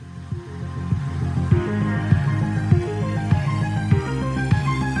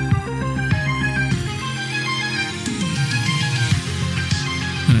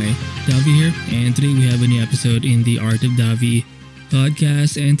and today we have a new episode in the Art of Davi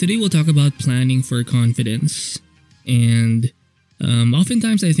podcast. And today we'll talk about planning for confidence. And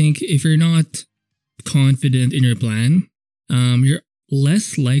oftentimes, I think if you're not confident in your plan, you're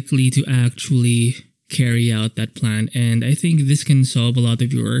less likely to actually carry out that plan. And I think this can solve a lot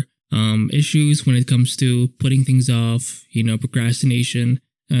of your issues when it comes to putting things off, procrastination.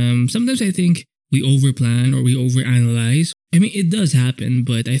 Sometimes I think we overplan or we overanalyze. I mean, it does happen,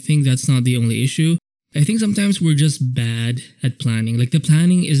 but I think that's not the only issue. I think sometimes we're just bad at planning. Like the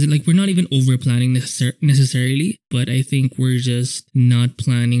planning is like we're not even over planning necessarily, but I think we're just not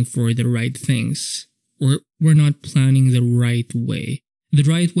planning for the right things, or we're not planning the right way. The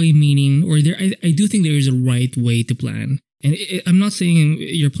right way meaning, I do think there is a right way to plan. And I'm not saying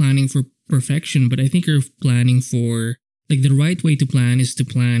you're planning for perfection, but I think you're planning for, like, the right way to plan is to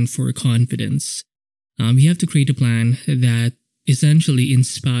plan for confidence. You have to create a plan that essentially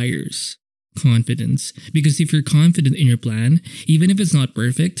inspires confidence. Because if you're confident in your plan, even if it's not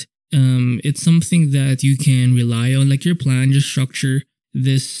perfect, it's something that you can rely on. Like your plan, just structure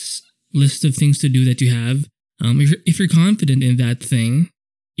this list of things to do that you have. If you're confident in that thing,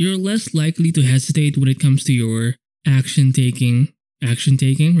 you're less likely to hesitate when it comes to your action taking,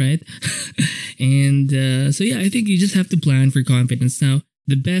 right? And so I think you just have to plan for confidence. Now,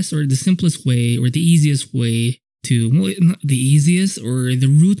 the best or the simplest way or the easiest way not the easiest or the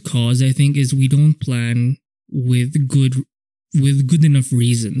root cause, I think, is we don't plan with good enough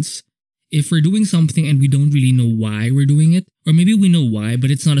reasons. If we're doing something and we don't really know why we're doing it, or maybe we know why,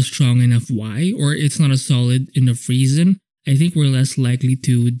 but it's not a strong enough why, or it's not a solid enough reason, I think we're less likely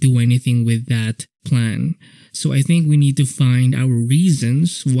to do anything with that plan. So I think we need to find our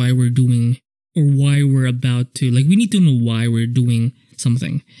reasons why we're doing or why we're about to, like, we need to know why we're doing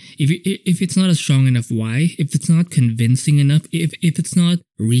something. If it's not a strong enough why, if it's not convincing enough, if it's not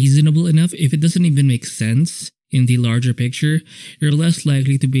reasonable enough, if it doesn't even make sense in the larger picture, you're less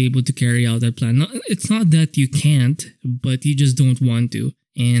likely to be able to carry out that plan. It's not that you can't, but you just don't want to.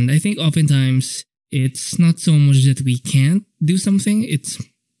 And I think oftentimes it's not so much that we can't do something, it's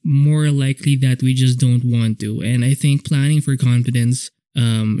more likely that we just don't want to. And I think planning for confidence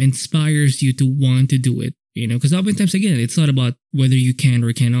inspires you to want to do it, because oftentimes, again, it's not about whether you can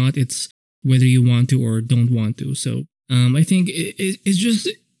or cannot, it's whether you want to or don't want to. So I think it's just,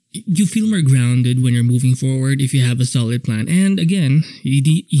 you feel more grounded when you're moving forward if you have a solid plan. And again,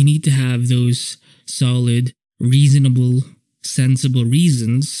 you need to have those solid, reasonable, sensible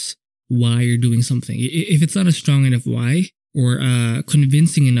reasons why you're doing something. If it's not a strong enough why, or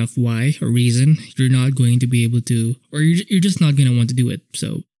convincing enough why or reason, you're not going to be able to, or you're just not going to want to do it.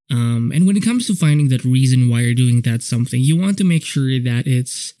 So, and when it comes to finding that reason why you're doing that something, you want to make sure that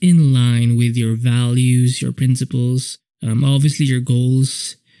it's in line with your values, your principles, obviously your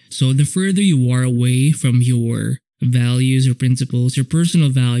goals. So the further you are away from your values or principles, your personal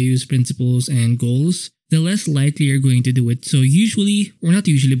values, principles, and goals, the less likely you're going to do it. So usually, or not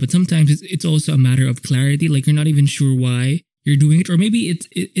usually, but sometimes it's also a matter of clarity. Like you're not even sure why you're doing it, or maybe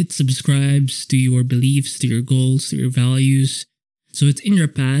it subscribes to your beliefs, to your goals, to your values. So it's in your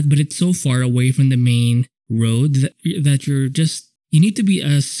path, but it's so far away from the main road that you need to be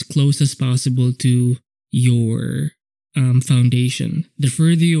as close as possible to your foundation. The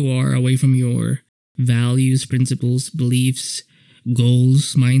further you are away from your values, principles, beliefs,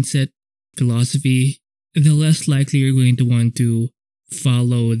 goals, mindset, philosophy, the less likely you're going to want to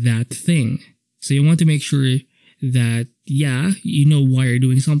follow that thing. So you want to make sure that, you know why you're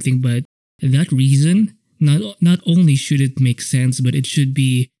doing something, but that reason, not only should it make sense, but it should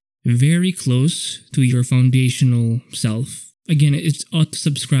be very close to your foundational self. Again, it ought to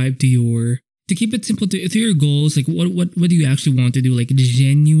subscribe to keep it simple, to your goals. Like what do you actually want to do? Like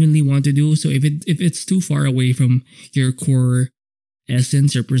genuinely want to do. So if it's too far away from your core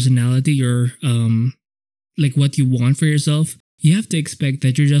essence, your personality, your like what you want for yourself, you have to expect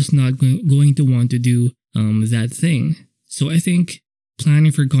that you're just not going to want to do that thing. So I think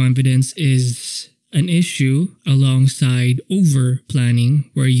planning for confidence is an issue alongside over planning,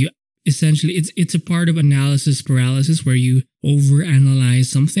 where you essentially, it's a part of analysis paralysis, where you overanalyze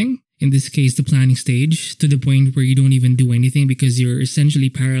something, in this case the planning stage, to the point where you don't even do anything because you're essentially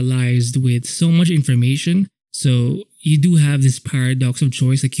paralyzed with so much information. So you do have this paradox of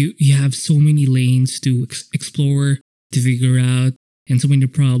choice. Like you have so many lanes to explore, to figure out, and so many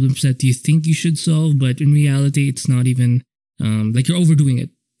problems that you think you should solve, but in reality it's not even, like you're overdoing it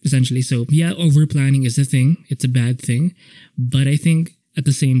essentially. So over planning is a thing, it's a bad thing, but I think at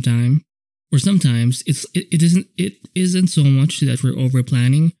the same time, or sometimes it isn't so much that we're over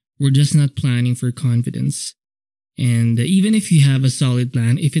planning, we're just not planning for confidence. And even if you have a solid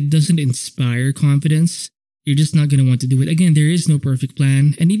plan, if it doesn't inspire confidence, you're just not going to want to do it. Again, there is no perfect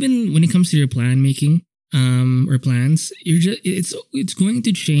plan. And even when it comes to your plan making, or plans, it's going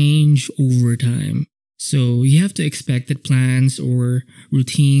to change over time. So you have to expect that plans or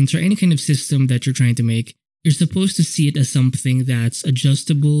routines or any kind of system that you're trying to make, you're supposed to see it as something that's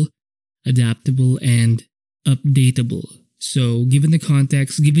adjustable, adaptable, and updatable. So given the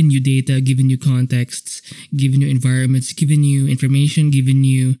context, given you data, given you contexts, given you environments, given you information, given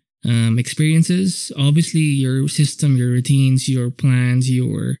you experiences, obviously your system, your routines, your plans,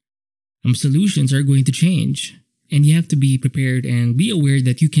 your solutions are going to change. And you have to be prepared and be aware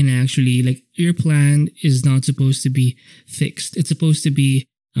that you can actually, like, your plan is not supposed to be fixed. It's supposed to be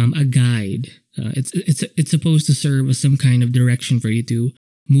a guide. It's supposed to serve as some kind of direction for you to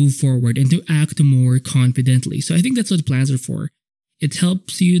move forward and to act more confidently. So I think that's what plans are for. It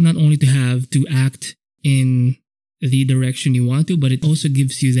helps you not only to act in the direction you want to, but it also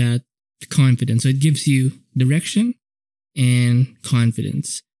gives you that confidence. So it gives you direction and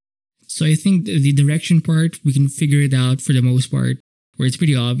confidence. So I think the direction part, we can figure it out for the most part, where it's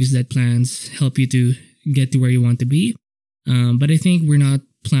pretty obvious that plans help you to get to where you want to be. But I think we're not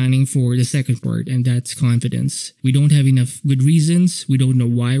planning for the second part, and that's confidence. We don't have enough good reasons. We don't know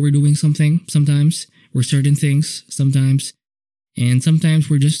why we're doing something sometimes, or certain things sometimes. And sometimes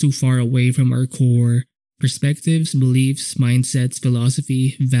we're just too far away from our core perspectives, beliefs, mindsets,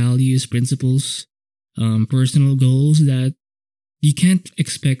 philosophy, values, principles, personal goals that you can't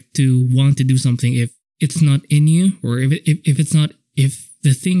expect to want to do something if it's not in you, or if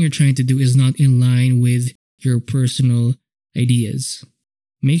the thing you're trying to do is not in line with your personal ideas.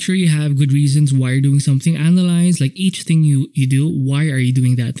 Make sure you have good reasons why you're doing something. Analyze like each thing you do. Why are you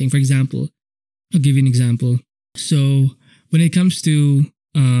doing that thing? For example, I'll give you an example. So when it comes to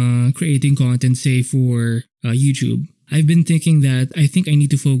creating content, say for YouTube, I've been thinking that I think I need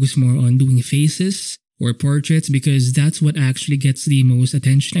to focus more on doing faces or portraits because that's what actually gets the most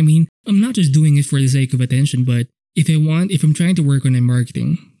attention. I mean, I'm not just doing it for the sake of attention, but if I'm trying to work on my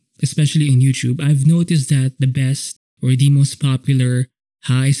marketing, especially in YouTube, I've noticed that the best or the most popular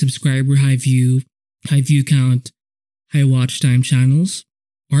high subscriber, high view count, high watch time channels,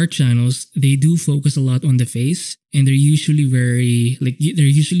 art channels, they do focus a lot on the face, and they're usually they're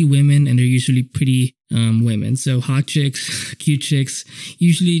usually women, and they're usually pretty women. So hot chicks, cute chicks.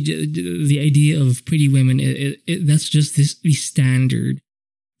 Usually, the idea of pretty women, that's just the standard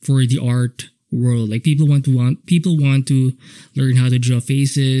for the art world. Like people want to learn how to draw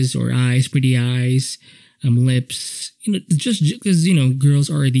faces or eyes, pretty eyes, lips. Just because girls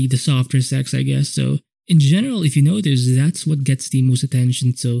are the softer sex, I guess. So in general, if you notice, that's what gets the most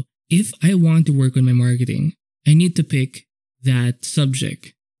attention. So if I want to work on my marketing, I need to pick that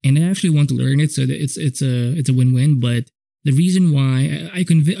subject, and I actually want to learn it. So that it's a win-win. But the reason why I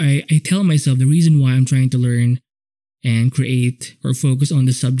tell myself the reason why I'm trying to learn and create or focus on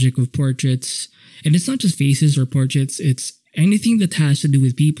the subject of portraits, and it's not just faces or portraits. It's anything that has to do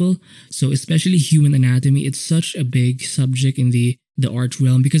with people. So especially human anatomy, it's such a big subject in the art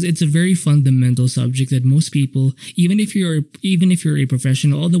realm because it's a very fundamental subject that most people, even if you're a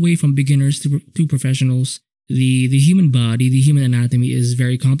professional, all the way from beginners to professionals, the human body, the human anatomy is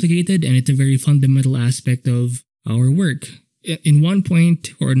very complicated, and it's a very fundamental aspect of our work. In one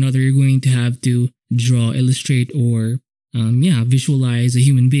point or another, you're going to have to draw, illustrate, or visualize a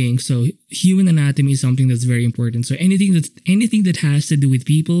human being. So human anatomy is something that's very important. So anything that has to do with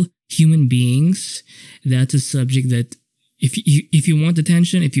people, human beings, that's a subject that if you want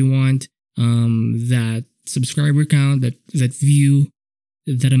attention, if you want that subscriber count, that view,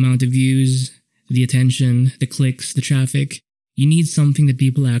 that amount of views, the attention, the clicks, the traffic, you need something that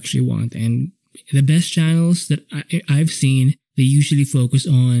people actually want. And the best channels that I've seen, they usually focus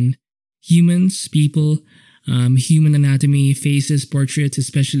on humans, people, human anatomy, faces, portraits,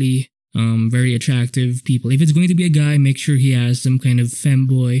 especially very attractive people. If it's going to be a guy, make sure he has some kind of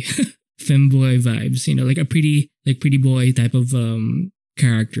femboy vibes, like a pretty boy type of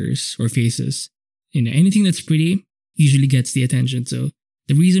characters or faces. Anything that's pretty usually gets the attention. So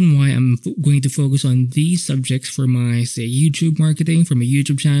the reason why I'm going to focus on these subjects for my, say, YouTube marketing, for my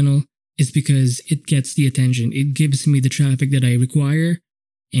YouTube channel, is because it gets the attention. It gives me the traffic that I require.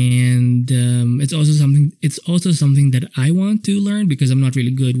 And it's also something that I want to learn because I'm not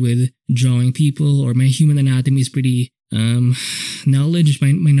really good with drawing people, or my human anatomy is pretty knowledge.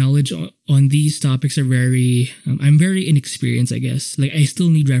 My knowledge on these topics are I'm very inexperienced, I guess. Like I still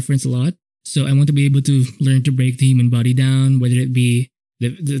need reference a lot. So I want to be able to learn to break the human body down, whether it be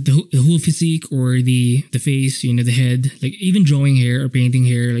the whole physique or the face, the head, like even drawing hair or painting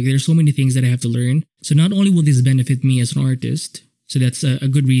hair. Like there's so many things that I have to learn. So not only will this benefit me as an artist, so that's a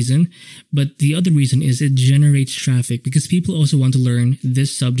good reason, but the other reason is it generates traffic because people also want to learn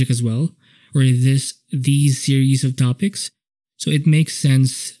this subject as well, or these series of topics. So it makes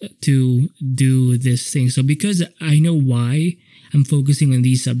sense to do this thing. So because I know why I'm focusing on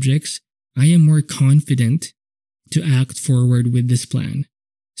these subjects, I am more confident to act forward with this plan.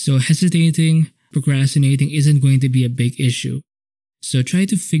 So hesitating, procrastinating isn't going to be a big issue. So try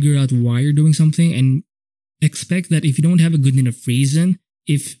to figure out why you're doing something and expect that if you don't have a good enough reason,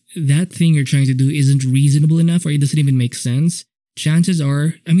 if that thing you're trying to do isn't reasonable enough or it doesn't even make sense, chances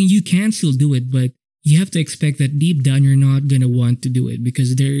are, you can still do it, but you have to expect that deep down you're not going to want to do it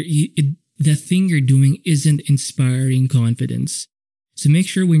because the thing you're doing isn't inspiring confidence. So make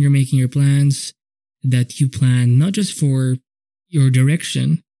sure when you're making your plans that you plan not just for your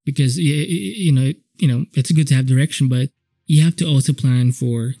direction, because it's good to have direction, but you have to also plan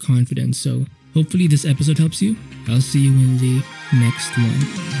for confidence. So hopefully this episode helps you. I'll see you in the next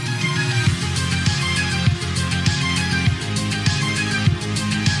one.